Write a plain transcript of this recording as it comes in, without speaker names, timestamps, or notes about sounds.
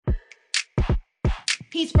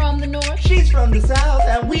He's from the north. She's from the south,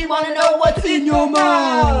 and we want to know what's in your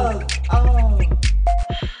mouth. Oh.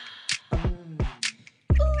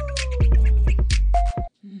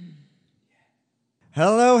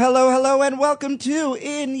 Hello, and welcome to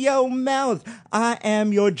In Yo Mouth. I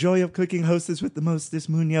am your joy of cooking hostess with the mostest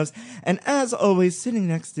Munoz, and as always, sitting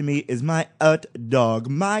next to me is my dog,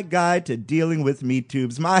 my guide to dealing with meat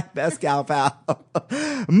tubes, my best gal pal,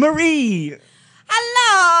 Marie.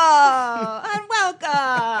 Hello and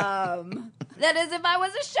welcome. That is if I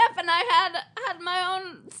was a chef and I had my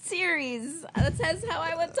own series that says how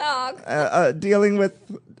I would talk. Dealing with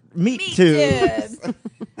meat tubes.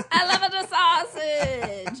 I love it, a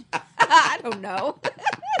sausage. I don't know.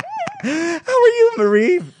 How are you,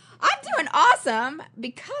 Marie? I'm doing awesome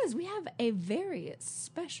because we have a very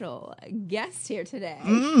special guest here today.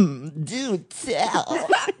 Do tell.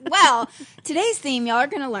 Well, today's theme, y'all are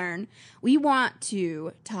going to learn. We want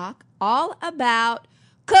to talk all about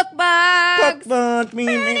cookbooks. Cookbook. Me.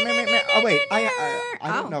 Oh, wait. I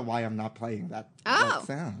don't know why I'm not playing that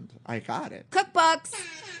sound. I got it. Cookbooks.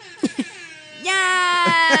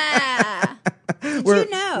 Yeah. Did you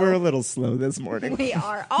know? We're a little slow this morning. We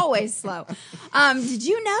are always slow. Did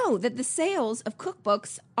you know that the sales of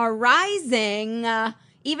cookbooks are rising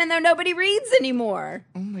even though nobody reads anymore?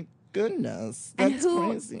 Oh, my goodness. That's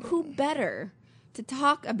crazy. Who better to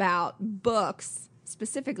talk about books,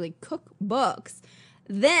 specifically cookbooks,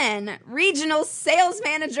 than regional sales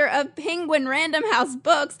manager of Penguin Random House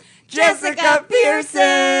Books, Jessica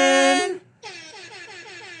Pearson.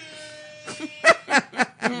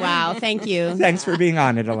 Wow, thank you. Thanks for being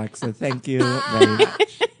on it, Alexa. Thank you very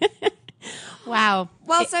much. Wow.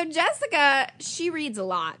 Well, so Jessica, she reads a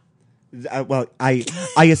lot. Well, I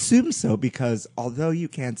assume so because although you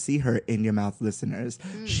can't see her in your mouth, listeners,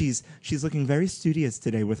 she's looking very studious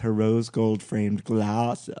today with her rose gold framed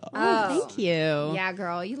glasses. Oh, thank you. Yeah,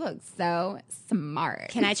 girl, you look so smart.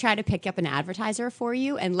 Can I try to pick up an advertiser for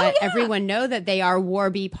you and let everyone know that they are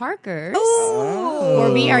Warby Parkers? Ooh.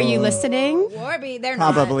 Warby, are you listening? Warby, they're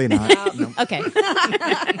Probably not. No. Okay.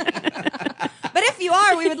 But if you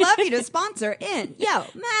are, we would love you to sponsor In Yo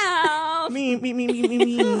Mouth. Me.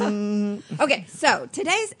 Okay, so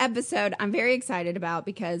today's episode I'm very excited about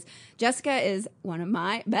because Jessica is one of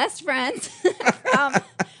my best friends. I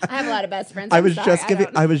have a lot of best friends. I was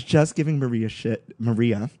just giving Maria shit.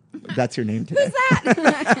 Maria, that's your name today. Who's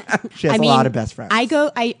that? She has a lot of best friends.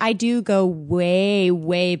 I do go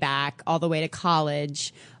way back, all the way to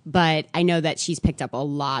college. But I know that she's picked up a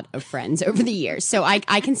lot of friends over the years. So I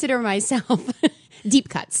consider myself deep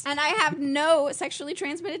cuts. And I have no sexually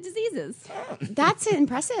transmitted diseases. That's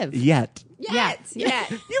impressive. Yet. Yet.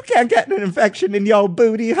 You can't get an infection in your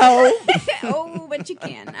booty hole. Oh, but you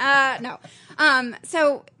can. No.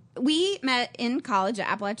 So we met in college at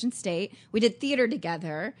Appalachian State. We did theater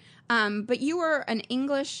together. But you were an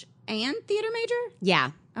English and theater major?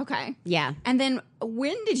 Yeah. Okay. Yeah. And then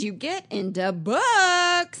when did you get into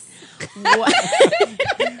books?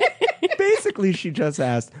 Basically, she just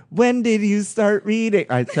asked, when did you start reading?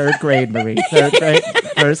 All right, third grade, Marie. Third grade?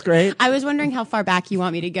 First grade? I was wondering how far back you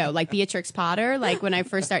want me to go. Like Beatrix Potter? Like when I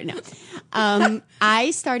first started? No.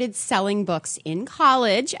 I started selling books in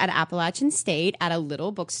college at Appalachian State at a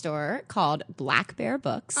little bookstore called Black Bear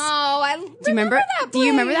Books. Oh, I remember that place. Do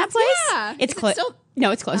you remember that place? Yeah. It's closed.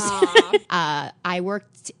 No, it's closed. I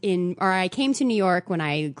came to New York when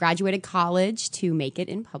I graduated college to make it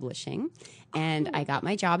in publishing. And I got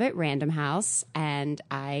my job at Random House, and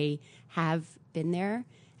I have been there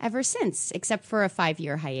ever since, except for a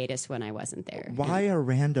 5-year hiatus when I wasn't there. Why a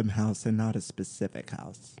random house and not a specific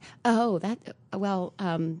house? Oh,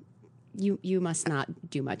 you must not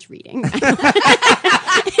do much reading.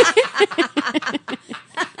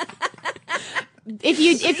 If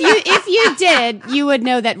you did, you would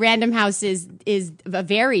know that Random House is a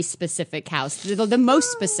very specific house, the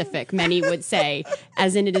most specific, many would say,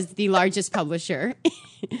 as in it is the largest publisher.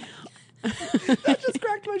 That just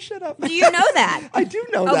cracked my shit up. Do you know that? I do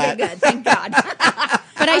know that. Okay, good. Thank God.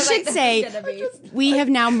 But I should say, we have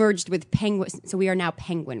now merged with Penguin, so we are now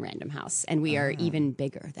Penguin Random House, and we are even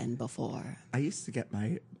bigger than before. I used to get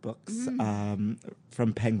my books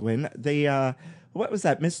from Penguin. They, what was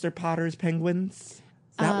that, Mr. Potter's Penguins?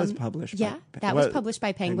 That was published. Yeah, that was published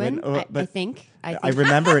by Penguin. I think. I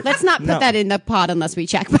remember it. Let's not put that in the pod unless we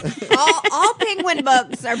check. all Penguin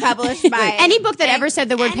books are published by any book that ever said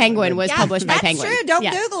the word Penguin was published by Penguin. That's true. Don't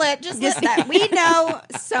Google it. Just listen that. We know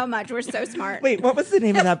so much. We're so smart. Wait, what was the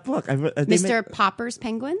name of that book? Mr. Popper's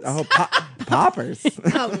Penguins. Oh, Poppers.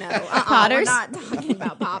 Oh no, Potters? We're not talking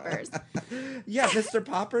about Poppers. Yeah, Mr.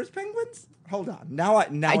 Popper's penguins. Hold on. Now I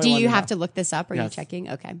Do you wanna have know. to look this up? Are you Yes. checking?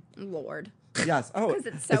 Okay. Lord, Yes. Oh, 'Cause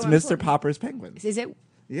it's so Mr. important. Popper's penguins. Is it?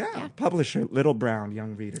 Yeah. Publisher Little Brown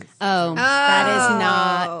Young Readers. Oh, that is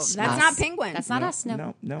not. that's us. not Penguin. That's not us.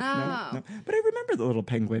 No. No. Oh. But I remember the little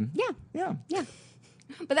penguin. Yeah. Yeah. Yeah.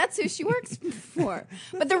 But that's who she works for.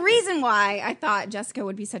 But the reason why I thought Jessica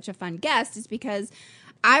would be such a fun guest is because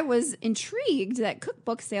I was intrigued that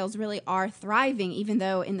cookbook sales really are thriving, even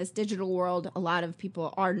though in this digital world, a lot of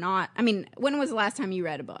people are not. I mean, when was the last time you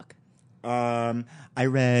read a book? I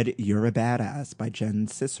read You're a Badass by Jen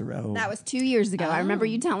Cicero. That was 2 years ago. I remember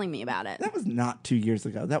you telling me about it. That was not 2 years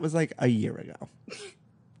ago. That was like a year ago.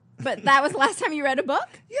 But that was the last time you read a book?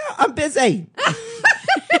 Yeah, I'm busy.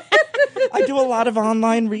 I do a lot of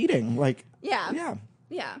online reading. Like, Yeah. yeah.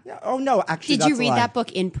 Yeah. Oh, no, actually, Did you that's a read lie. that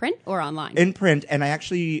book in print or online? In print, and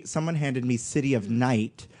someone handed me City of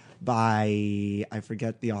Night by, I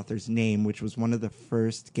forget the author's name, which was one of the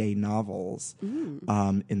first gay novels in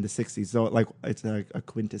the 60s. So, like, it's a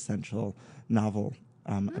quintessential novel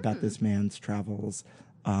about this man's travels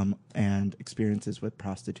and experiences with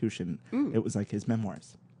prostitution. It was like his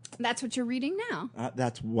memoirs. That's what you're reading now.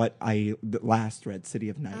 That's what I last read, City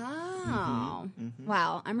of Night. Oh.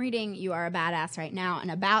 Wow. I'm reading You Are a Badass right now and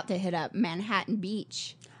about to hit up Manhattan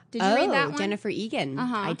Beach. Did you read that one? Jennifer Egan.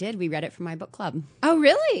 I did. We read it for my book club. Oh,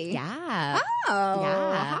 really? Yeah. Oh,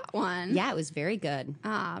 Yeah. hot one. Yeah, it was very good.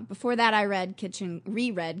 Before that, I reread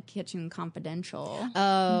Kitchen Confidential.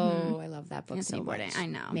 Oh, I love that book Anthony so much. Bourdain, I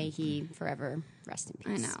know. May he forever rest in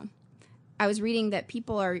I peace. know. I was reading that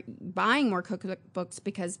people are buying more cookbooks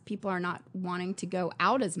because people are not wanting to go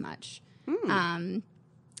out as much.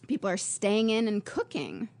 People are staying in and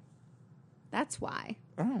cooking. That's why.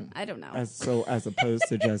 Oh. I don't know. As opposed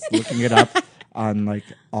to just looking it up on like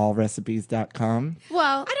allrecipes.com.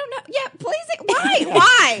 Well, I don't know. Yeah, please. Why?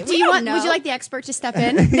 Why? do you want? Would you like the expert to step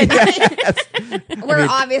in? We're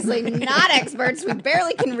obviously not experts. We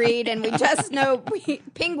barely can read, and we just know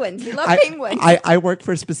penguins. We love penguins. I work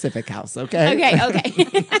for Specific House, okay?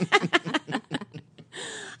 Okay.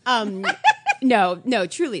 No,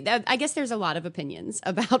 truly. I guess there's a lot of opinions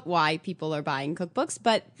about why people are buying cookbooks,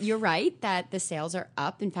 but you're right that the sales are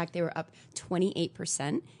up. In fact, they were up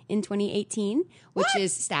 28% in 2018, which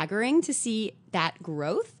is staggering to see that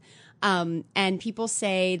growth. And people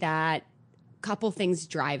say that a couple things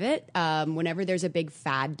drive it. Whenever there's a big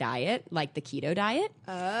fad diet, like the keto diet,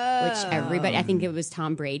 which everybody, I think it was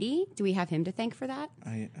Tom Brady. Do we have him to thank for that?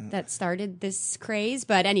 That started this craze.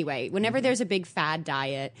 But anyway, whenever there's a big fad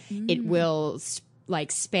diet, it will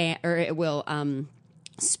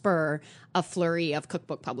spur a flurry of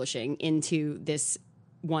cookbook publishing into this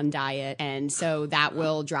one diet. And so that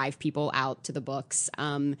will drive people out to the books.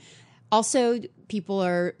 Also,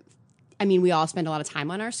 we all spend a lot of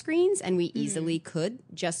time on our screens, and we easily could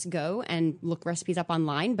just go and look recipes up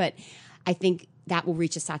online. But I think that will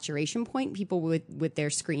reach a saturation point, people with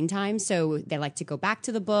their screen time. So they like to go back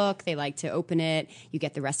to the book. They like to open it. You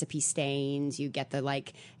get the recipe stains. You get the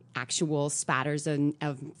actual spatters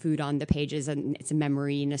of food on the pages, and it's a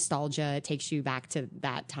memory, nostalgia. It takes you back to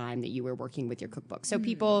that time that you were working with your cookbook. So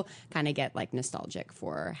people kind of get nostalgic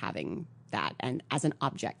for having that and as an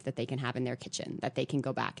object that they can have in their kitchen that they can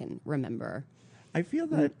go back and remember. I feel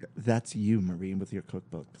that that's you, Marie, with your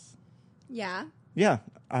cookbooks. Yeah. Yeah.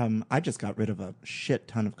 I just got rid of a shit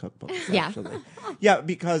ton of cookbooks, Yeah. actually. Yeah,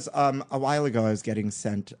 because a while ago I was getting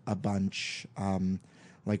sent a bunch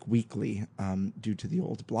weekly due to the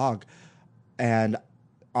old blog. And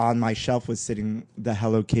on my shelf was sitting the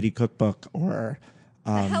Hello Kitty cookbook or...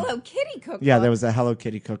 The Hello Kitty cookbook. Yeah, there was a Hello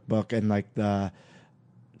Kitty cookbook and the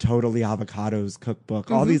Totally Avocados cookbook.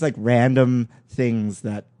 All these random things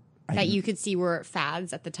that you could see were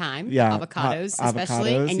fads at the time. Yeah, Avocados,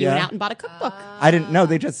 especially. avocados, And you yeah. went out and bought a cookbook. I didn't know.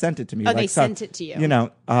 They just sent it to me. Oh, they sent it to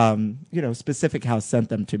you. Specific House sent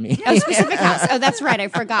them to me Oh, Specific House. Oh, that's right. I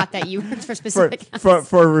forgot that you worked for Specific House.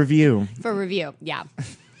 for review. For review. Yeah.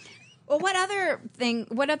 Well, what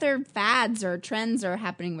other fads or trends are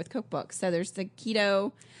happening with cookbooks? So there's the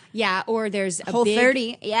keto, Yeah, or there's a Whole big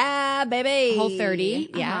 30. Yeah, baby. Whole 30.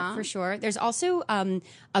 Yeah, Uh-huh. for sure. There's also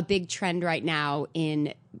a big trend right now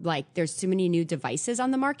in there's too many new devices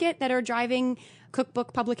on the market that are driving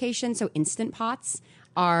cookbook publication. So Instant Pots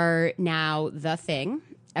are now the thing.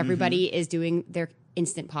 Everybody is doing their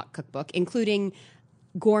Instant Pot cookbook, including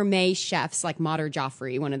gourmet chefs like Madhur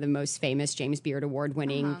Jaffrey, one of the most famous James Beard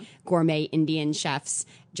Award-winning gourmet Indian chefs,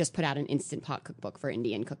 just put out an Instant Pot cookbook for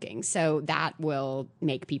Indian cooking. So that will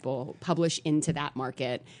make people publish into that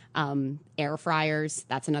market. Air fryers,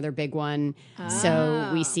 that's another big one.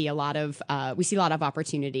 So we see a lot of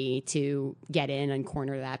opportunity to get in and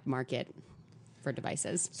corner that market for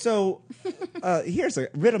devices. So here's a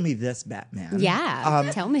riddle me this, Batman. Yeah,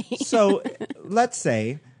 tell me. So let's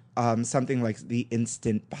say something like the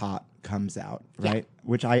Instant Pot comes out, right? Yeah.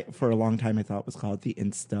 Which for a long time I thought was called the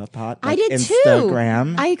Instapot. I did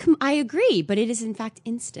Instagram. too. I agree, but it is in fact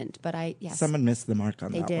instant. But yes, Someone missed the mark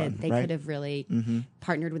on they that did. one. They right? could have really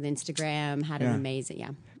partnered with Instagram, had an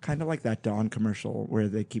amazing, Kind of like that Dawn commercial where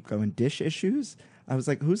they keep going dish issues. I was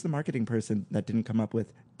like, who's the marketing person that didn't come up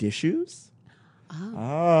with dishes? Oh,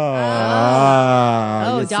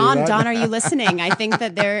 you see Dawn, that? Dawn, are you listening? I think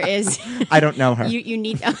that there is. I don't know her. You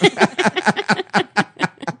need.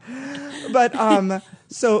 But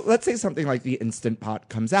so let's say something like the Instant Pot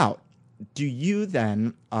comes out. Do you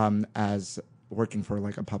then, as working for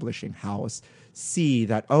like a publishing house, see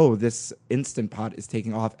that, oh, this Instant Pot is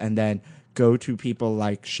taking off, and then go to people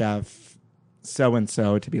like Chef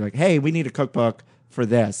so-and-so to be like, hey, we need a cookbook for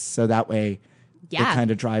this. So that way it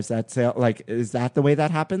kind of drives that sale. Like, is that the way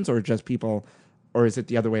that happens, or just people, or is it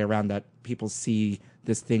the other way around that people see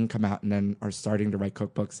this thing come out and then are starting to write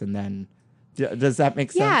cookbooks and then... Does that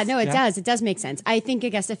make sense? Yeah, no, it does. It does make sense. I think, I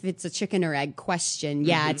guess, if it's a chicken or egg question,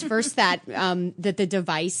 it's first that that the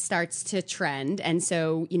device starts to trend. And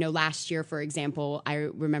so, last year, for example, I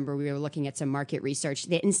remember we were looking at some market research.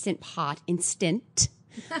 The Instant Pot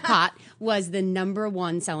was the number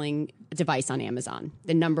one selling device on Amazon,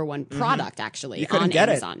 the number one product actually on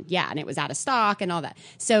Amazon. Yeah, and it was out of stock and all that.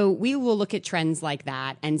 So we will look at trends like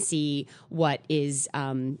that and see what is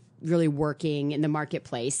really working in the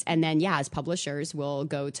marketplace. And then, as publishers, we'll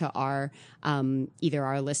go to our either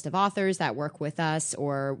our list of authors that work with us,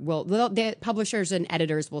 or the publishers and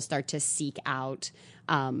editors will start to seek out,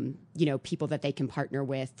 people that they can partner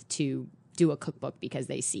with to do a cookbook because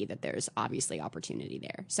they see that there's obviously opportunity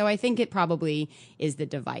there. So I think it probably is the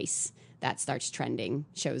device that starts trending,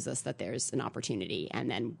 shows us that there's an opportunity, and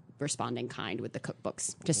then respond in kind with the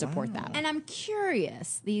cookbooks to support that. And I'm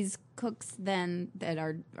curious, these cooks then that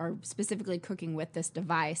are specifically cooking with this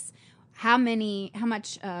device, how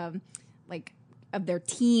much of their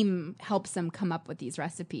team helps them come up with these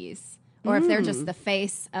recipes? Or if they're just the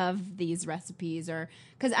face of these recipes, or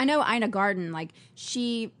because I know Ina Garten,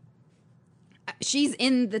 she's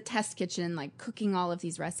in the test kitchen, cooking all of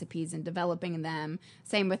these recipes and developing them.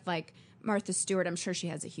 Same with Martha Stewart. I'm sure she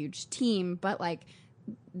has a huge team, but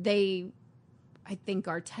they, I think,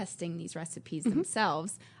 are testing these recipes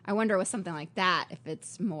themselves. I wonder with something like that if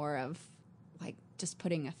it's more of just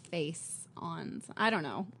putting a face on. I don't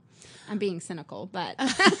know. I'm being cynical, but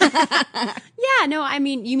yeah, no, I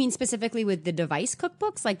mean, you mean specifically with the device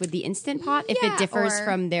cookbooks, like with the Instant Pot, if it differs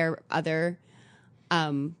from their other,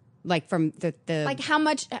 from the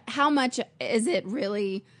how much is it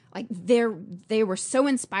really? They were so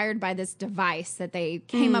inspired by this device that they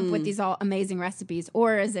came up with these all amazing recipes,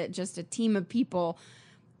 or is it just a team of people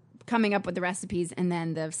coming up with the recipes, and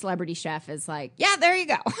then the celebrity chef is like, yeah, there you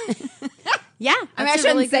go. Yeah, I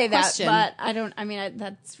shouldn't say that, but I don't. I mean,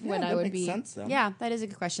 that's what I would be. Sense, though. Yeah, that is a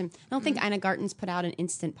good question. I don't think Ina Garten's put out an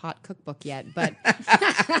Instant Pot cookbook yet, but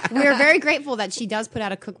we're very grateful that she does put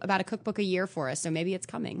out about a cookbook a year for us. So maybe it's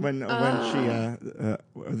coming. When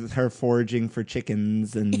she her foraging for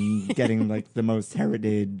chickens and getting the most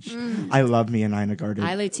heritage. I love me an Ina Garten.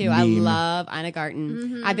 I do too. Meme. I love Ina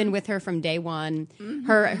Garten. I've been with her from day one.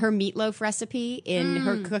 Her meatloaf recipe in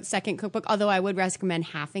her second cookbook. Although I would recommend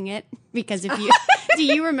halving it, because if you do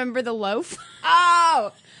you remember the loaf?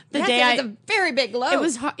 Oh, the yes, day it was a very big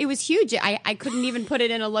loaf. It was huge. I couldn't even put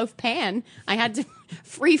it in a loaf pan. I had to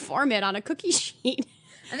free-form it on a cookie sheet.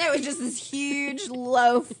 And there was just this huge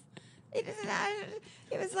loaf. It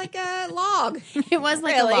was like a log. It was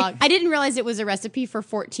like a log. I didn't realize it was a recipe for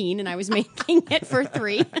 14, and I was making it for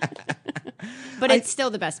 3. But it's still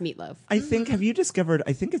the best meatloaf. I think. Have you discovered?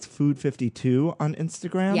 I think it's Food 52 on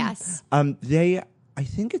Instagram. Yes. I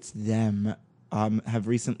think it's them. Have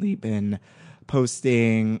recently been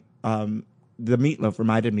posting. The meatloaf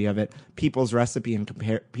reminded me of it. People's recipes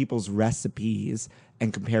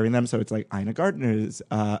and comparing them. So it's like Ina Garten's.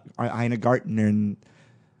 I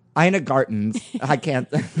can't.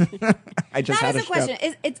 I just That had is a question.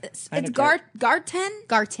 It's Garten?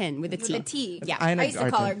 Garten with a T. With a T. Yeah. Ina I used to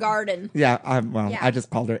call her Garden. Yeah. I just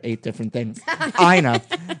called her 8 different things. Ina.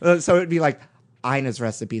 So it'd be like Ina's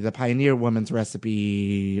recipe, the Pioneer Woman's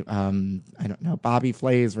recipe, I don't know, Bobby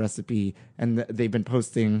Flay's recipe, and they've been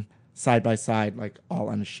posting side by side, like all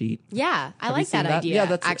on a sheet. Yeah, I Have you like seen that that? idea. Yeah,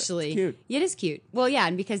 that's actually cute. It is cute. Well, yeah,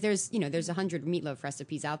 and because there's 100 meatloaf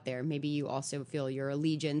recipes out there, maybe you also feel your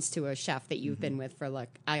allegiance to a chef that you've been with for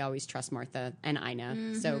I always trust Martha and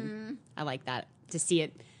Ina, so I like that to see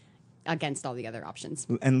it against all the other options.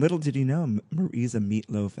 And little did you know, Marie's a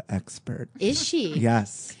meatloaf expert. Is she?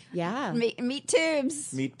 Yes. Yeah. Meat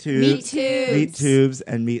tubes. Meat tubes. tubes. Meat tubes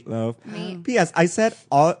and meatloaf. P.S. I said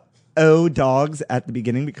O dogs at the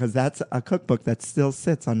beginning because that's a cookbook that still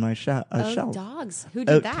sits on my shelf. Dogs. Who did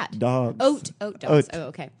Oat that? dogs. Oat dogs. Oat. Oh,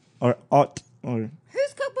 okay. Or ot. Or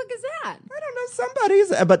Whose cookbook is that? I don't know,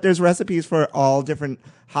 somebody's. But there's recipes for all different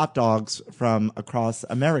hot dogs from across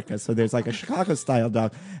America. So there's like a Chicago-style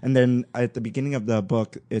dog. And then at the beginning of the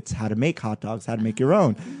book, it's how to make hot dogs, how to make your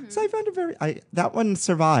own. So I found it that one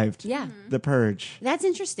survived. Yeah. The Purge. That's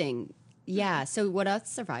interesting. Yeah. So what else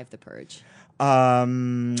survived the purge?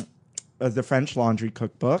 The French Laundry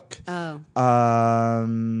Cookbook. Oh.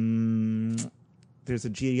 There's a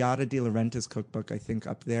Giada De Laurentiis cookbook, I think,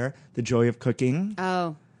 up there. The Joy of Cooking.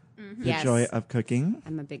 Oh. The Joy of Cooking.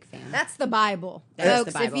 I'm a big fan. That's the Bible. That's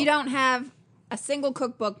Folks, the Bible. if you don't have a single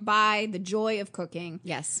cookbook by The Joy of Cooking,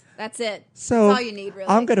 Yes. that's it. So That's all you need, really.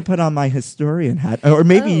 I'm going to put on my historian hat, or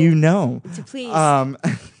maybe Oh. you know. So please.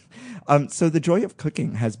 So The Joy of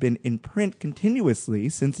Cooking has been in print continuously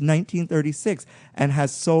since 1936 and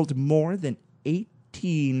has sold more than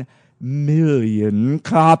 18 million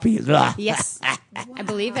copies. Ugh. Yes. I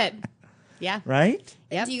believe it. Yeah. Right?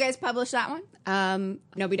 Yep. Do you guys publish that one?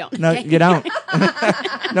 No, we don't. No, you don't.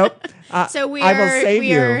 Nope. So we I will are save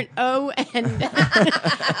we are you.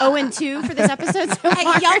 0-2 for this episode so Hey,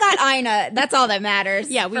 far. y'all got Ina. That's all that matters.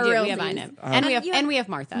 Yeah, we for do. We realsies. have Ina. And we have you- and we have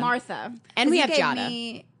Martha. Martha. And we 'Cause have you Giada. gave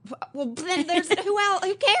me- Well, then there's who else?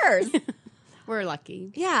 Who cares? We're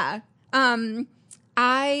lucky. Yeah.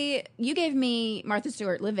 You gave me Martha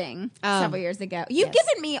Stewart Living several years ago. You've Yes.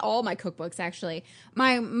 given me all my cookbooks, actually.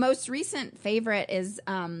 My most recent favorite is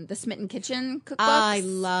the Smitten Kitchen cookbook. I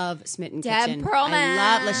love Smitten Deb Kitchen. Perlman.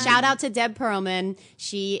 I love. Shout out to Deb Perlman.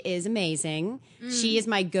 She is amazing. She is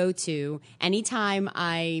my go-to anytime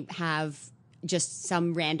I have just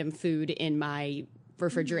some random food in my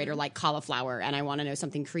refrigerator, like cauliflower, and I want to know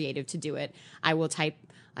something creative to do it. I will type.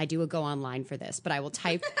 I do a go online for this, but I will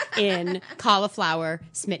type in cauliflower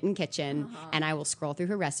Smitten Kitchen, and I will scroll through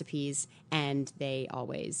her recipes, and they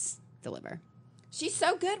always deliver. She's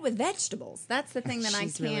so good with vegetables. That's the thing that She's I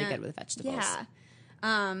can't. really good with vegetables. Yeah.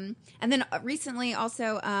 And then recently,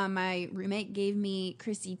 also, my roommate gave me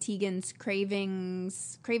Chrissy Teigen's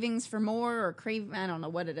Cravings for More, or I don't know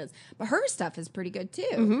what it is, but her stuff is pretty good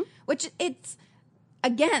too. Which it's,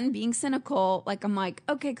 again, being cynical, like I'm like,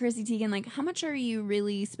 okay, Chrissy Teigen, like how much are you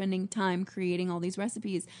really spending time creating all these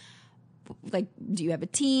recipes? Like, do you have a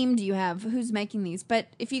team? Do you have who's making these? But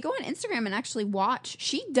if you go on Instagram and actually watch,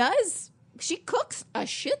 she cooks a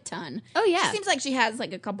shit ton. Oh, yeah. She seems like she has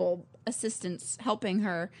like a couple assistants helping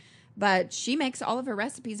her, but she makes all of her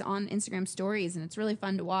recipes on Instagram stories, and it's really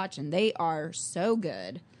fun to watch, and they are so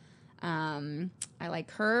good. I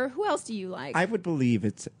like her. Who else do you like? I would believe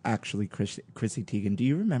it's actually Chrissy Teigen. Do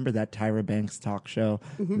you remember that Tyra Banks talk show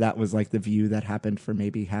that was like The View that happened for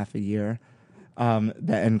maybe half a year?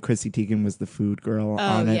 And Chrissy Teigen was the food girl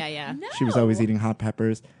on it. yeah. She was always eating hot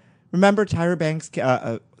peppers. Remember Tyra Banks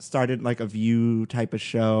started like a View type of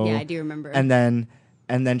show. Yeah, I do remember. And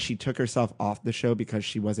then she took herself off the show because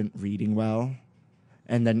she wasn't reading well.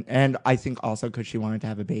 And I think also because she wanted to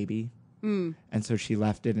have a baby. And so she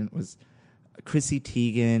left it, and it was Chrissy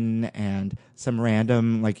Teigen and some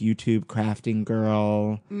random like YouTube crafting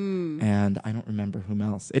girl. And I don't remember whom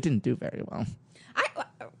else. It didn't do very well.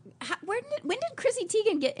 When did Chrissy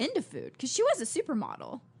Teigen get into food? Because she was a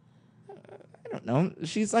supermodel. I don't know.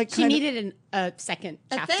 She's like She kinda- needed a second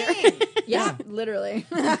chapter. Yeah, literally.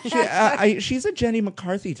 she's a Jenny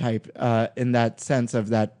McCarthy type in that sense of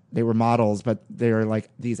that they were models, but they're like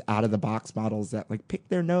these out of the box models that like pick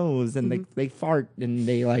their nose and they fart and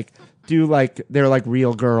they like do like they're like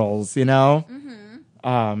real girls, you know?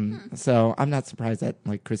 So I'm not surprised that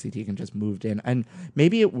like Chrissy Teigen just moved in, and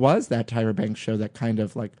maybe it was that Tyra Banks show that kind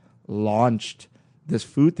of like launched this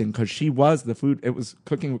food thing because she was the food. It was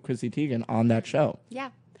Cooking with Chrissy Teigen on that show. Yeah.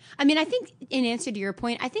 I mean, I think in answer to your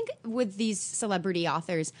point, I think with these celebrity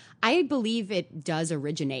authors, I believe it does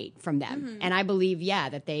originate from them. And I believe,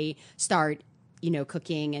 that they start,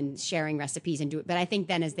 cooking and sharing recipes and do it. But I think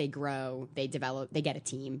then as they grow, they develop, they get a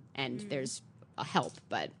team and there's a help.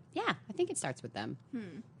 But yeah, I think it starts with them.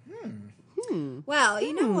 Well,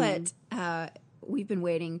 you know what? We've been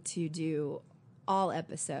waiting to do all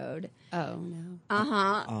episode. Oh no.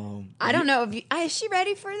 Oh, I don't know if you, is she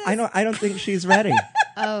ready for this? I don't think she's ready.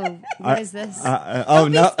 Oh, what is this? Oh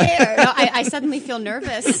no, Scared. No, I suddenly feel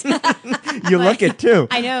nervous. you look it too.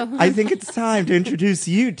 I know. I think it's time to introduce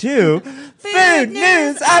you to Food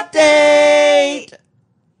News Update.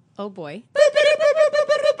 Oh boy.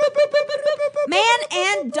 Man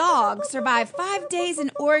and dog survive 5 days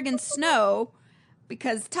in Oregon snow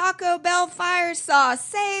because Taco Bell fire sauce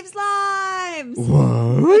saves lives.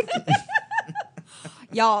 What?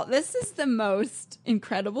 Y'all, this is the most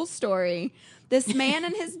incredible story. This man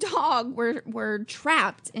and his dog were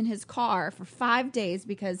trapped in his car for 5 days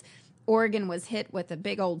because Oregon was hit with a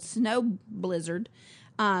big old snow blizzard.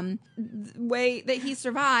 The way that he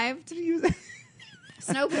survived,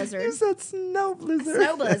 snow blizzard. You said snow blizzard.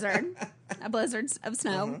 Snow blizzard, a blizzard of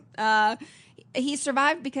snow. He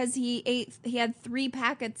survived because he had 3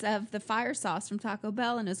 packets of the fire sauce from Taco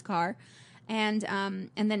Bell in his car, and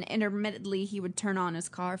then intermittently he would turn on his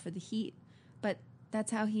car for the heat. But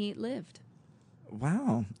that's how he lived.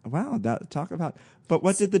 Wow. Talk about. But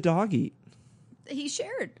what did the dog eat? He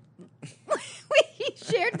shared. He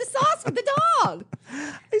shared the sauce with the dog.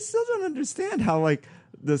 I still don't understand how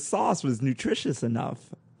the sauce was nutritious enough.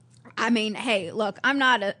 I mean, hey, look, I'm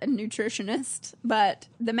not a nutritionist, but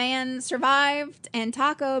the man survived, and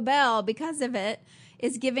Taco Bell, because of it,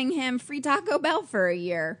 is giving him free Taco Bell for a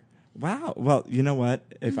year. Wow. Well, you know what?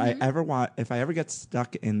 If I ever get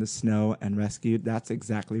stuck in the snow and rescued, that's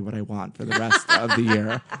exactly what I want for the rest of the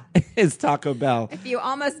year. Is Taco Bell. If you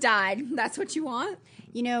almost died, that's what you want?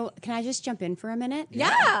 You know, can I just jump in for a minute?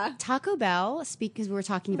 Yeah. Taco Bell, because we were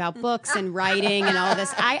talking about books and writing and all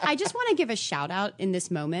this, I just want to give a shout out in this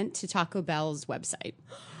moment to Taco Bell's website.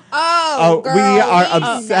 Oh, girl, we are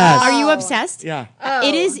obsessed. Are you obsessed? Yeah.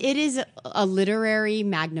 It is a literary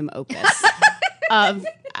magnum opus.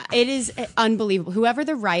 It is unbelievable. Whoever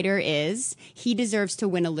the writer is, he deserves to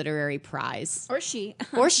win a literary prize. Or she.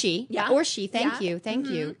 Or she. Yeah. Or she. Thank Yeah. you. Thank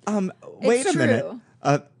you. Wait It's a minute.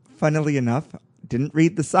 true. Funnily enough, didn't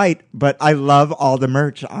read the site, but I love all the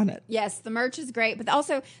merch on it. Yes, the merch is great, but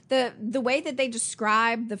also the way that they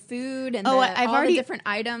describe the food and I've all already- the different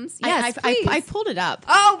items. Yes, please. I pulled it up.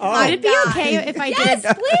 Oh my Would it be God. okay if I Yes,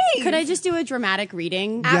 did? please. Could I just do a dramatic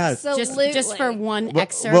reading? Yes. Absolutely. Just for one We'll-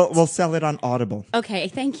 excerpt. We'll sell it on Audible. Okay,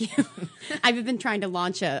 thank you. I've been trying to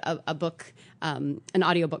launch a book, an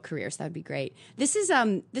audiobook career, so that would be great. This is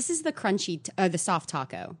the crunchy, the soft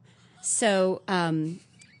taco. So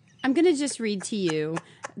I'm going to just read to you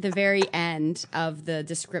the very end of the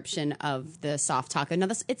description of the soft taco. Now,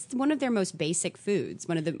 it's one of their most basic foods,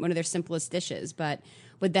 one of their simplest dishes, but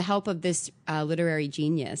with the help of this literary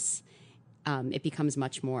genius, it becomes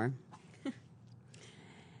much more.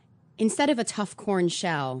 Instead of a tough corn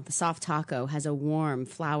shell, the soft taco has a warm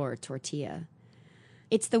flour tortilla.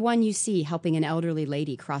 It's the one you see helping an elderly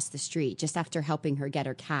lady cross the street just after helping her get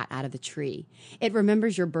her cat out of the tree. It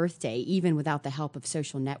remembers your birthday even without the help of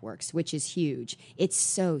social networks, which is huge. It's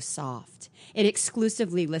so soft. It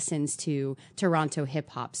exclusively listens to Toronto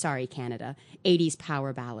hip-hop, sorry Canada, 80s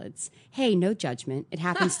power ballads. Hey, no judgment. It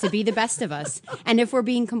happens to be the best of us. And if we're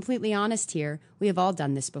being completely honest here, we have all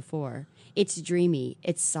done this before. It's dreamy.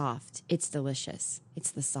 It's soft. It's delicious.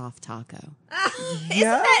 It's the soft taco.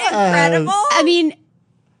 Incredible. I mean,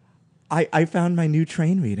 I found my new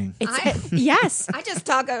train reading. yes. I just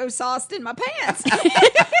taco sauced in my pants.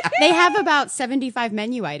 They have about 75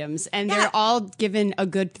 menu items, and they're all given a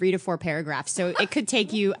good 3 to 4 paragraphs. So it could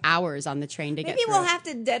take you hours on the train to get Maybe through. we'll have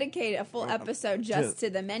to dedicate a full episode just to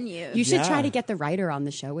the menu. You should Yeah. try to get the writer on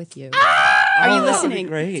the show with you. Are you That would be listening?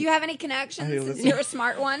 great. Do you have any connections Hey, since listen. you're a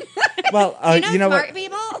smart one? Well, you know what? smart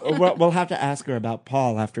people? We'll have to ask her about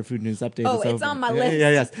Paul after Food News Update Oh, is it's over. on my Yeah, list. Yeah,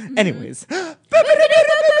 yes. Anyways.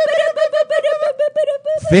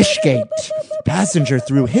 Fishgate. Passenger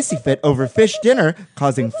threw hissy fit over fish dinner,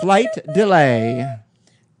 causing flight delay.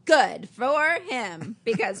 Good for him.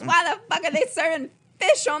 Because why the fuck are they serving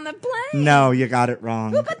fish on the plane? No, you got it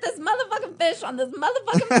wrong. Who put this motherfucking fish on this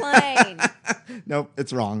motherfucking plane? Nope,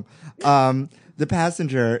 it's wrong. The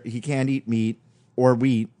passenger, he can't eat meat or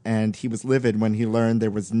wheat, and he was livid when he learned there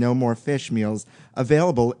was no more fish meals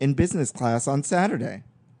available in business class on Saturday.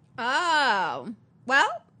 Oh. Well,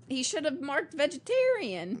 he should have marked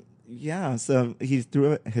vegetarian. Yeah, so he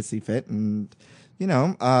threw a hissy fit, and,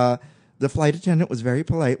 the flight attendant was very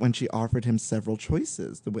polite when she offered him several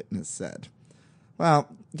choices, the witness said. Well,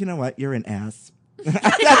 you know what? You're an ass.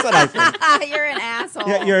 That's what I think. You're an asshole.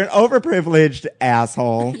 Yeah, you're an overprivileged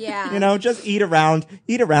asshole. Yeah. Just eat around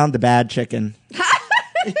the bad chicken.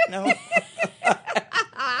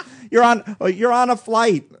 You're on a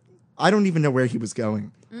flight. I don't even know where he was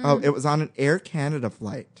going. Oh, it was on an Air Canada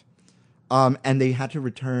flight. And they had to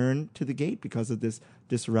return to the gate because of this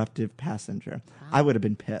disruptive passenger. I would have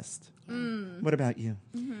been pissed. What about you?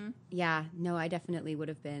 Yeah, no, I definitely would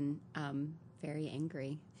have been very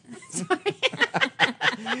angry.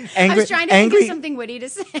 Angry, I was trying to think of something witty to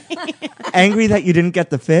say. angry that you didn't get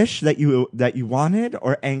the fish that you wanted,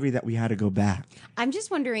 or angry that we had to go back? I'm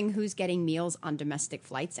just wondering who's getting meals on domestic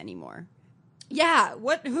flights anymore. Yeah.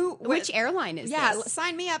 Which airline is this?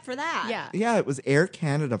 Sign me up for that. Yeah. Yeah, it was Air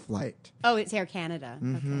Canada flight, Oh, it's Air Canada.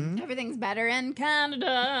 Okay. Everything's better in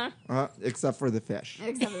Canada. except for the fish.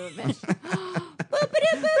 Except for the fish.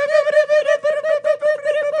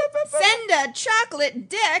 Send a chocolate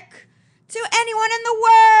dick to anyone in the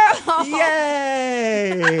world.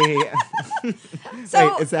 Yay!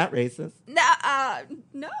 So, Wait, is that racist?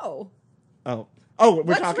 no. Oh, we're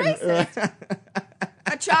What's talking. racist?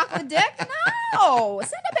 A chocolate dick? No.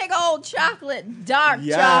 Send a big old dark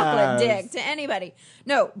Yes. chocolate dick to anybody.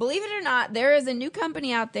 No, believe it or not, there is a new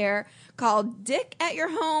company out there called Dick at Your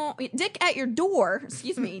Door,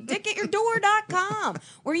 dickatyourdoor.com,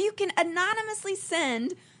 where you can anonymously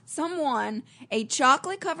send someone a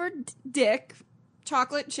chocolate covered dick,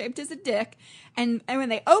 chocolate shaped as a dick, and when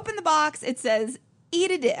they open the box, it says,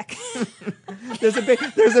 "Eat a dick." There's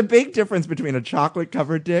a big difference between a chocolate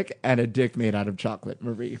covered dick and a dick made out of chocolate,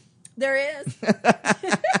 Marie. There is.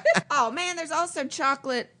 Oh, man, there's also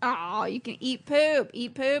chocolate. Oh, you can eat poop.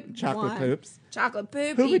 Eat poop. Chocolate poops. Chocolate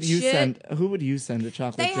poop. Who eat would you shit. send? Who would you send a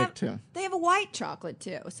chocolate dick to? They have a white chocolate,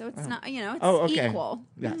 too. So it's not, it's Oh, okay. equal.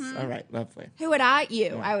 Yes. All right. Lovely. Who would I?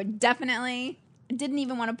 You. I would definitely. Didn't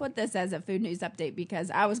even want to put this as a food news update because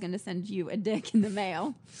I was going to send you a dick in the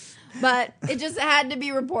mail. But it just had to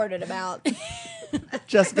be reported about.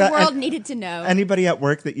 Jessica, The world needed to know. anybody at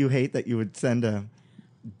work that you hate that you would send a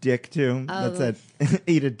dick to that said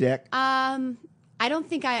 "eat a dick"? I don't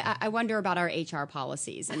think I wonder about our HR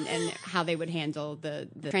policies and how they would handle the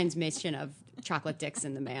transmission of chocolate dicks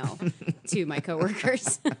in the mail to my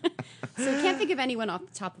coworkers. So I can't think of anyone off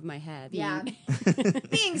the top of my head. Yeah.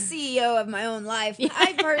 Being CEO of my own life,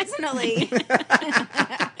 I personally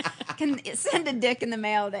can send a dick in the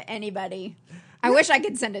mail to anybody. I wish I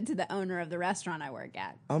could send it to the owner of the restaurant I work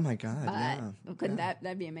at. Oh my God! But Yeah, couldn't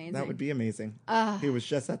that'd be amazing? that would be amazing. He was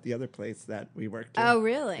just at the other place that we worked. Oh,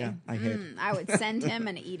 really? Yeah, I hate. I would send him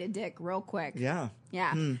and eat a dick real quick. Yeah.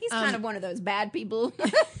 Yeah. He's kind of one of those bad people.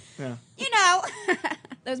 Yeah.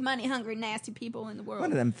 Those money hungry, nasty people in the world.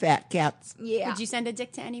 One of them fat cats. Yeah. Would you send a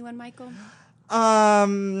dick to anyone, Michael?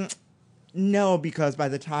 No, because by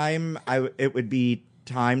the time it would be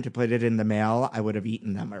time to put it in the mail, I would have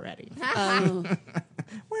eaten them already. Oh.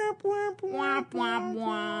 Womp, womp,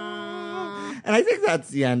 womp. And I think that's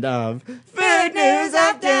the end of Food News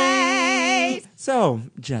Update. So,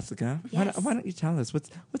 Jessica, why don't you tell us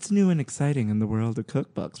what's new and exciting in the world of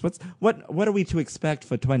cookbooks? What are we to expect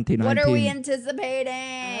for 2019? What are we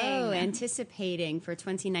anticipating? Oh, anticipating for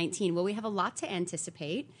 2019. Well, we have a lot to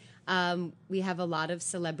anticipate. We have a lot of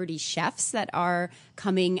celebrity chefs that are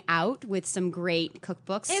coming out with some great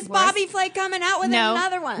cookbooks. Is for us. Bobby Flay coming out with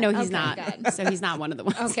another one? No, he's Okay, not. good. So he's not one of the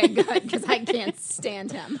ones. Okay, good, because I can't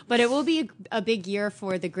stand him. But it will be a big year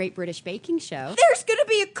for the Great British Baking Show. There's going to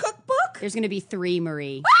be a cookbook? There's going to be 3,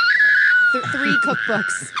 Marie. 3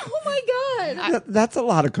 cookbooks. Oh, my God. That's a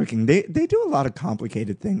lot of cooking. They do a lot of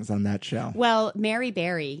complicated things on that show. Well, Mary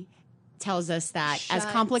Berry tells us that as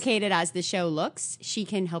Shut. complicated as the show looks, she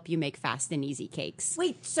can help you make fast and easy cakes.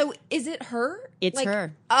 Wait, so is it her? It's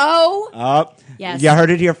her. Oh. Oh, Yes. you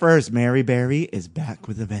heard it here first. Mary Berry is back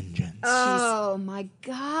with a vengeance. Oh, my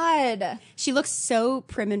God. She looks so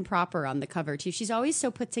prim and proper on the cover, too. She's always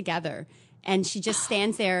so put together. And she just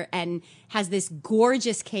stands there and has this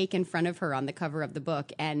gorgeous cake in front of her on the cover of the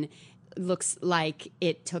book and looks like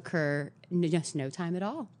it took her just no time at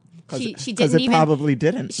all. She Because didn't it even probably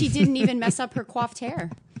didn't. she didn't even mess up her coiffed hair.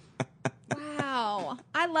 Wow.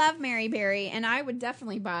 I love Mary Berry, and I would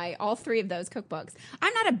definitely buy all 3 of those cookbooks.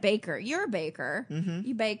 I'm not a baker. You're a baker. Mm-hmm.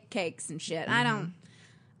 You bake cakes and shit.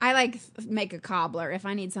 I like make a cobbler. If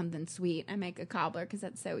I need something sweet, I make a cobbler because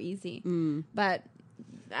that's so easy. But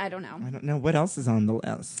I don't know. I don't know what else is on the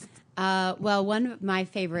list. Well, one of my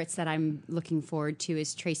favorites that I'm looking forward to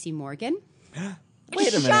is Tracy Morgan.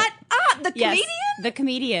 Wait a minute. Shut up! The Yes, comedian? the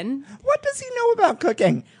comedian. What does he know about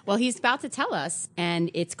cooking? Well, he's about to tell us, and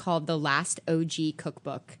it's called The Last OG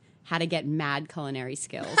Cookbook, How to Get Mad Culinary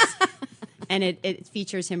Skills. And it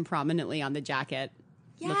features him prominently on the jacket,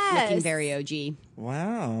 looking Yes. very OG.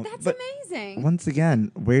 Wow. That's But amazing. once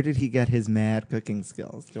again, where did he get his mad cooking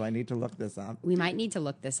skills? Do I need to look this up? We might need to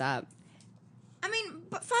look this up. I mean,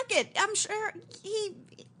 but fuck it. I'm sure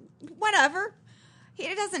whatever.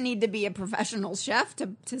 He doesn't need to be a professional chef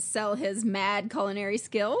to sell his mad culinary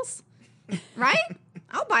skills, right?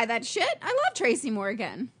 I'll buy that shit. I love Tracy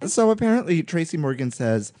Morgan. So apparently, Tracy Morgan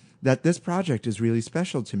says that this project is really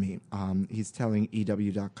special to me. He's telling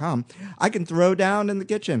EW.com, I can throw down in the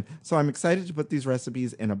kitchen. So I'm excited to put these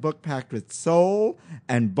recipes in a book packed with soul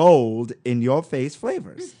and bold, in-your-face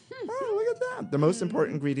flavors. Oh, look at that. The most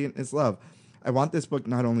important ingredient is love. I want this book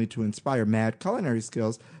not only to inspire mad culinary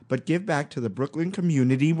skills, but give back to the Brooklyn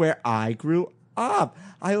community where I grew up.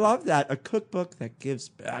 I love that. A cookbook that gives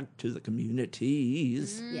back to the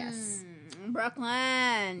communities. Yes.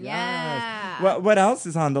 Brooklyn, Yes. yeah. What else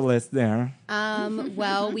is on the list there?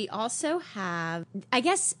 Well, we also have, I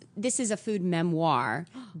guess this is a food memoir,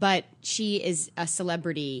 but she is a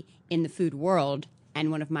celebrity in the food world. And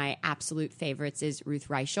one of my absolute favorites is Ruth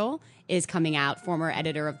Reichel, is coming out, former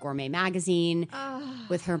editor of Gourmet Magazine,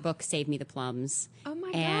 with her book Save Me the Plums. Oh my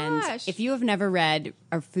and gosh. if you have never read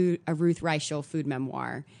a Ruth Reichel food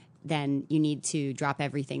memoir, then you need to drop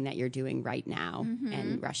everything that you're doing right now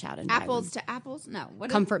and rush out and buy Apples one. to apples? No. What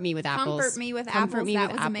Comfort Me with Apples. Comfort Me with Comfort Apples. Me That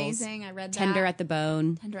with was Apples. amazing. I read that. Tender at the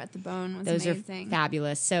Bone. Tender at the Bone was Those amazing. are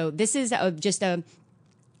fabulous. So this is just an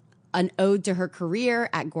ode to her career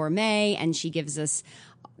at Gourmet, and she gives us,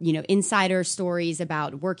 insider stories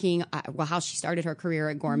about working, how she started her career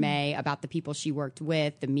at Gourmet, about the people she worked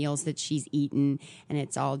with, the meals that she's eaten, and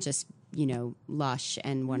it's all just lush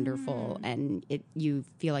and wonderful, and you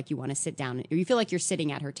feel like you want to sit down, or you feel like you're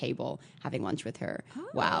sitting at her table having lunch with her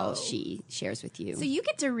while she shares with you. So you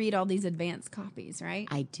get to read all these advanced copies, right?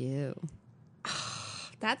 I do.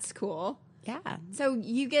 That's cool. Yeah. So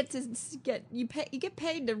you get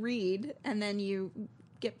paid to read, and then you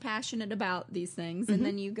get passionate about these things, and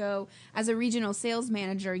then you go as a regional sales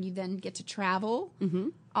manager. You then get to travel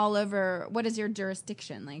all over. What is your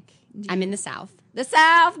jurisdiction like? I'm in the South. The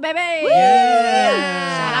South, baby.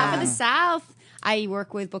 Shout out for the South. I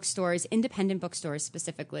work with bookstores, independent bookstores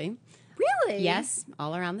specifically. Really? Yes,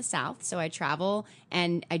 all around the South. So I travel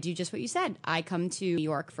and I do just what you said. I come to New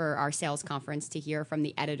York for our sales conference to hear from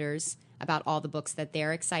the editors about all the books that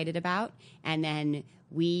they're excited about. And then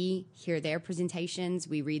we hear their presentations,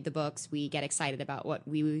 we read the books, we get excited about what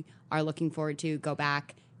we are looking forward to, go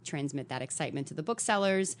back, transmit that excitement to the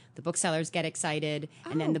booksellers get excited,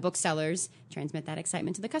 and then the booksellers transmit that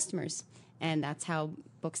excitement to the customers. And that's how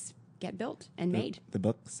books get built and made. The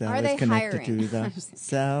book Are sellers they connected hiring? to the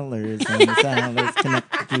sellers, and the sellers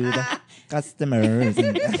connected to the customers.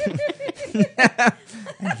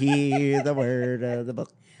 And hear the word of the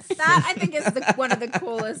book. That I think is one of the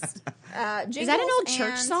coolest. Is that an old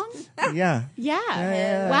church song? Yeah.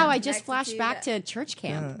 Yeah. Wow, I just Connected flashed to back the- to church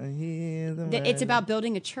camp. Hear the It's word. about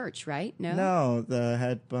building a church, right? No? No, the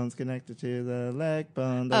head bone's connected to the leg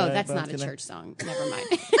bone. The Oh, leg that's bone's not a connect- church song. Never mind.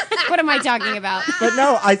 What am I talking about? But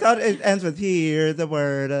no, I thought it ends with "Hear the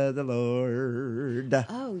word of the Lord."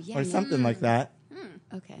 Oh, yeah. or something like that.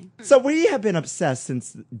 Okay. So we have been obsessed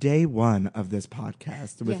since day one of this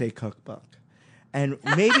podcast with Yeah. a cookbook, and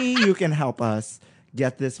maybe you can help us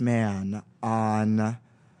get this man on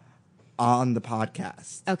the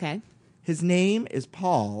podcast. Okay. His name is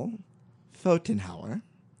Paul Fotenhauer,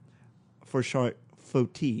 for short,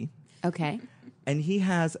 Foti. Okay. And he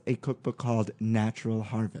has a cookbook called Natural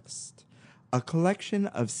Harvest, a collection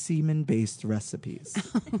of semen-based recipes.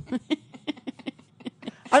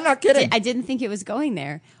 I'm not kidding. I didn't think it was going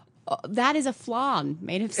there. Oh, that is a flan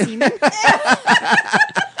made of semen.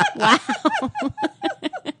 Wow.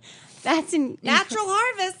 That's Natural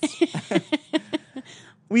Harvest.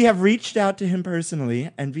 We have reached out to him personally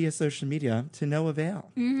and via social media to no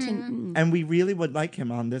avail. And we really would like him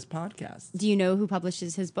on this podcast. Do you know who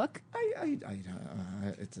publishes his book?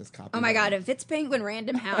 It's his copy. Oh my God! If it's Penguin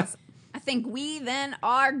Random House, I think we then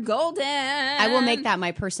are golden. I will make that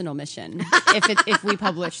my personal mission if we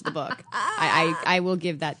publish the book. I will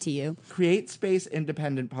give that to you. Create Space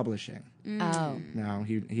Independent Publishing. Oh. No,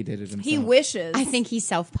 he did it himself. He wishes. I think he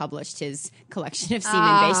self-published his collection of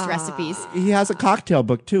semen-based recipes. He has a cocktail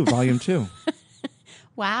book too, volume 2.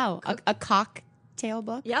 Wow, a cocktail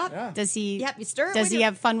book. Yep. Yeah. Does he? Yep, you stir it Does with he your-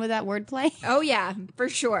 have fun with that wordplay? Oh yeah, for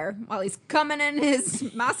sure. While he's coming in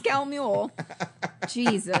his Moscow Mule.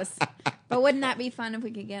 Jesus. But wouldn't that be fun if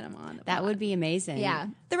we could get him on? That would be amazing. Yeah.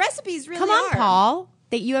 The recipes really Come on, are. Paul.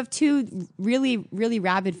 That you have two really, really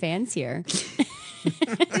rabid fans here.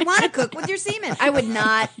 We want to cook with your semen. I would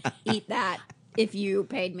not eat that if you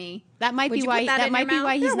paid me. That might Would be you why. put that That in might your be mouth?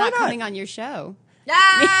 why he's Yeah, why not not? coming on your show.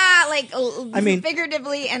 Like I mean-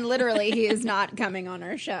 figuratively and literally, he is not coming on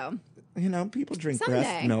our show. You know, people drink Someday.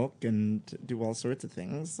 breast milk and do all sorts of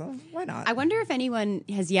things, so why not? I wonder if anyone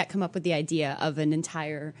has yet come up with the idea of an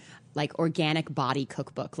entire like organic body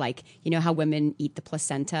cookbook. Like, you know how women eat the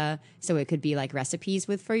placenta? So it could be like recipes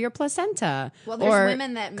for your placenta. Well, there's or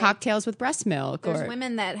women that make- cocktails with breast milk. There's or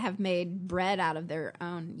women that have made bread out of their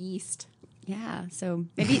own yeast. Yeah, so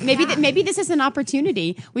maybe this is an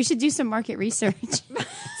opportunity. We should do some market research,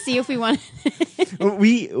 see if we want.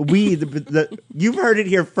 You've heard it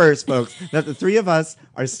here first, folks, that the three of us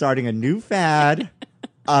are starting a new fad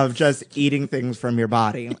of just eating things from your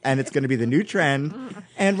body, and it's going to be the new trend,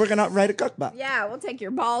 and we're going to write a cookbook. Yeah, we'll take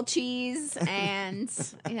your ball cheese and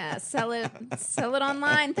sell it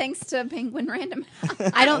online thanks to Penguin Random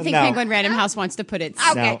House. I don't think No. Penguin Random House wants to put it.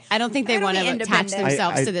 Okay. I don't think they It'll want be to attach independent.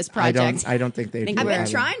 themselves to this project. I don't think they Think do I've been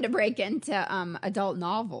either. trying to break into adult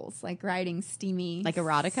novels, like writing steamy, Like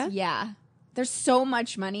erotica? Yeah, there's so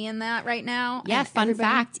much money in that right now. Yeah, and fun everybody-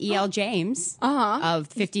 fact, E.L. James of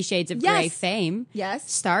 50 Shades of Grey Yes. fame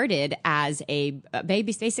Yes. started as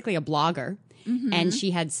basically a blogger. And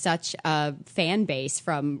she had such a fan base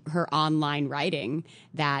from her online writing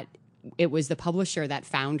that it was the publisher that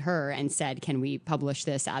found her and said, can we publish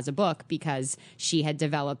this as a book? Because she had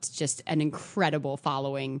developed just an incredible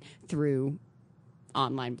following through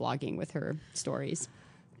online blogging with her stories.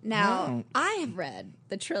 Now, I have read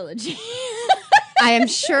the trilogy. I am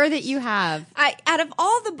sure that you have. Out of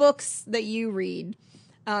all the books that you read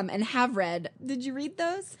and have read, did you read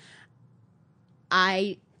those?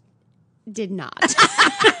 I did not.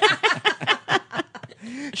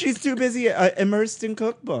 She's too busy immersed in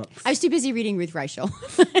cookbooks. I was too busy reading Ruth Reichel.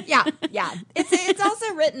 Yeah. It's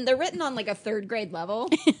also written. They're written on like a 3rd grade level.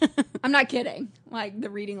 I'm not kidding. Like the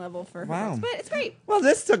reading level for her Wow. books. But it's great. Well,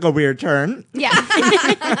 this took a weird turn. Yeah.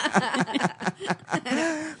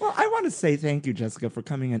 Well, I want to say thank you, Jessica, for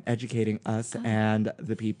coming and educating us and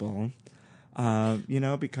the people.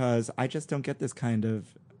 Because I just don't get this kind of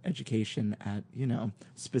education at,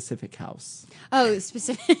 Specific House. Oh,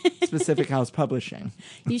 specific. Specific House Publishing.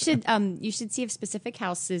 You should see if Specific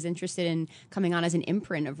House is interested in coming on as an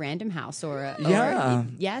imprint of Random House Yeah.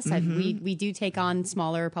 yes, we do take on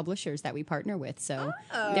smaller publishers that we partner with. So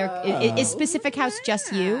is Specific House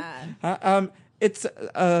just you? It's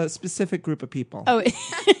a specific group of people. Oh,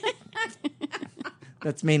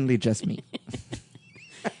 That's mainly just me.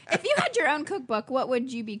 If you had your own cookbook, what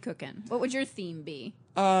would you be cooking? What would your theme be?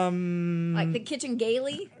 Like the kitchen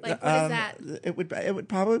gaily? Like what is that? It would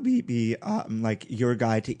probably be like your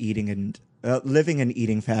guide to eating and living and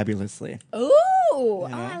eating fabulously. Ooh,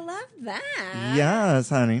 I love that. Yes,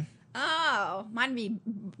 honey. Oh, mine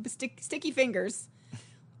would be sticky fingers,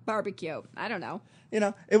 barbecue. I don't know.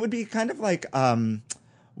 It would be kind of like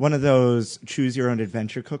one of those choose your own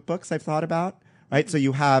adventure cookbooks I've thought about. Right, so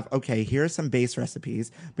you have, here are some base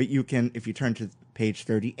recipes, but you can, if you turn to page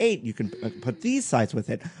 38, you can put these sides with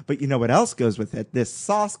it. But you know what else goes with it? This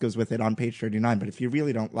sauce goes with it on page 39. But if you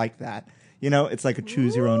really don't like that, it's like a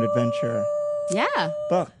choose your own adventure yeah.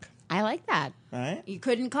 book, I like that. right? You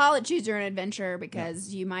couldn't call it Choose Your Own Adventure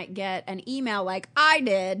because you might get an email like I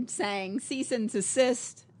did saying cease and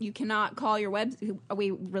desist. You cannot call your web.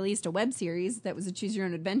 We released a web series that was a Choose Your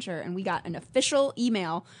Own Adventure, and we got an official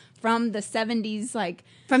email from the 70s, like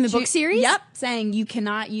From the book series? Yep, saying you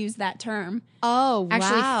cannot use that term. Oh, wow.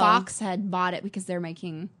 Actually, Fox had bought it because they're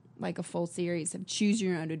making like a full series of Choose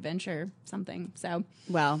Your Own Adventure something. So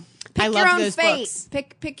Well, pick I your love own those fate. books.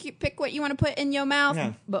 Pick what you want to put in your mouth.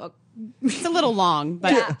 Yeah. Book. It's a little long,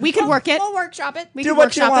 but Yeah. we could work it. We'll workshop it. We Do could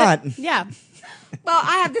what you workshop want. it. Yeah. Well,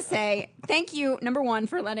 I have to say, thank you, number one,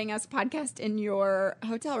 for letting us podcast in your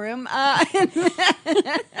hotel room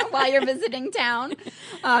while you're visiting town.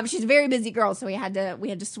 She's a very busy girl, so we had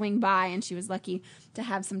to swing by, and she was lucky to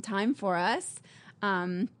have some time for us.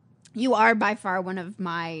 You are by far one of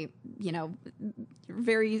my, you're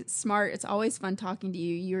very smart. It's always fun talking to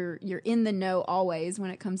you. You're in the know always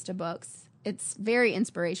when it comes to books. It's very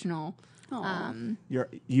inspirational.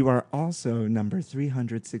 You are also number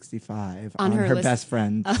 365 On her her list. best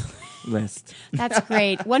friend list. That's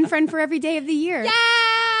great. One friend for every day of the year.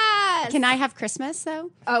 Yes! Can I have Christmas,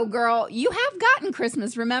 though? Oh, girl, you have gotten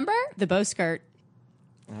Christmas, remember? The bow skirt.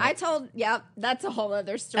 Yep, that's a whole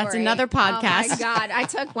other story. That's another podcast. Oh, my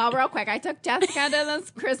God. Real quick, I took Jessica to this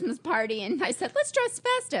Christmas party, and I said, let's dress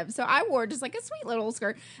festive. So I wore just like a sweet little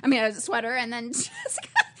skirt. A sweater, and then Jessica...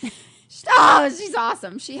 Oh, she's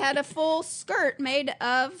awesome. She had a full skirt made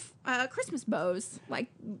of Christmas bows, like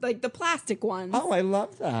the plastic ones. Oh, I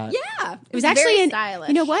love that. Yeah. It was actually very stylish.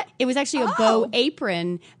 You know what? It was actually a Oh. bow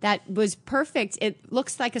apron that was perfect. It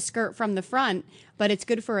looks like a skirt from the front, but it's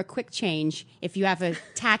good for a quick change if you have a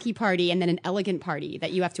tacky party and then an elegant party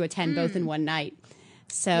that you have to attend both in one night.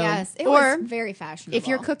 So, Yes, it or was very fashionable. if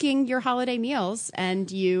you're cooking your holiday meals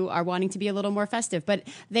and you are wanting to be a little more festive, but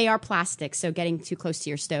they are plastic, so getting too close to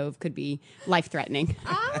your stove could be life-threatening.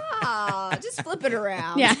 Just flip it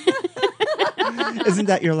around. Yeah. Isn't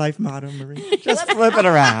that your life motto, Marie? Just flip it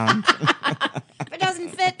around. If it doesn't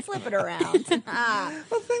fit, flip it around.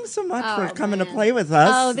 Well, thanks so much for Oh, coming to man. play with us.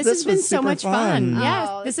 Oh, this has been was so super much fun. Yes,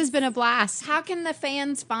 Oh, this has been a blast. How can the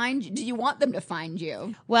fans find you? Do you want them to find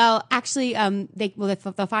you? Well, actually,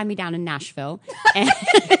 they'll find me down in Nashville. And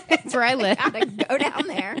that's where I live. Gotta go down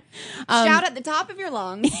there. Shout at the top of your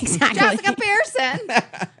lungs. Exactly. Jessica Pearson.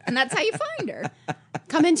 And that's how you find her.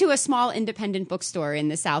 Come into a small independent bookstore in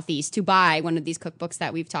the Southeast to buy one of these cookbooks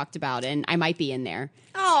that we've talked about, and I might be in there.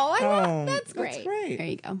 Oh, I love Oh, that's great. There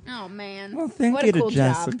you go. Oh man. Well, thank What you a to cool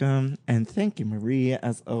job. Jessica, and thank you, Maria,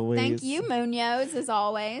 as always. Thank you, Munoz, as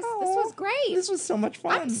always. Oh, This was great. This was so much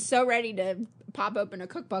fun. I'm so ready to pop open a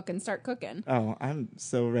cookbook and start cooking. Oh, I'm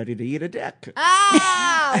so ready to eat a dick. With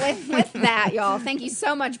that, y'all, thank you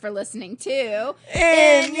so much for listening to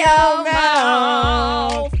In Your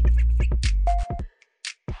Mouth.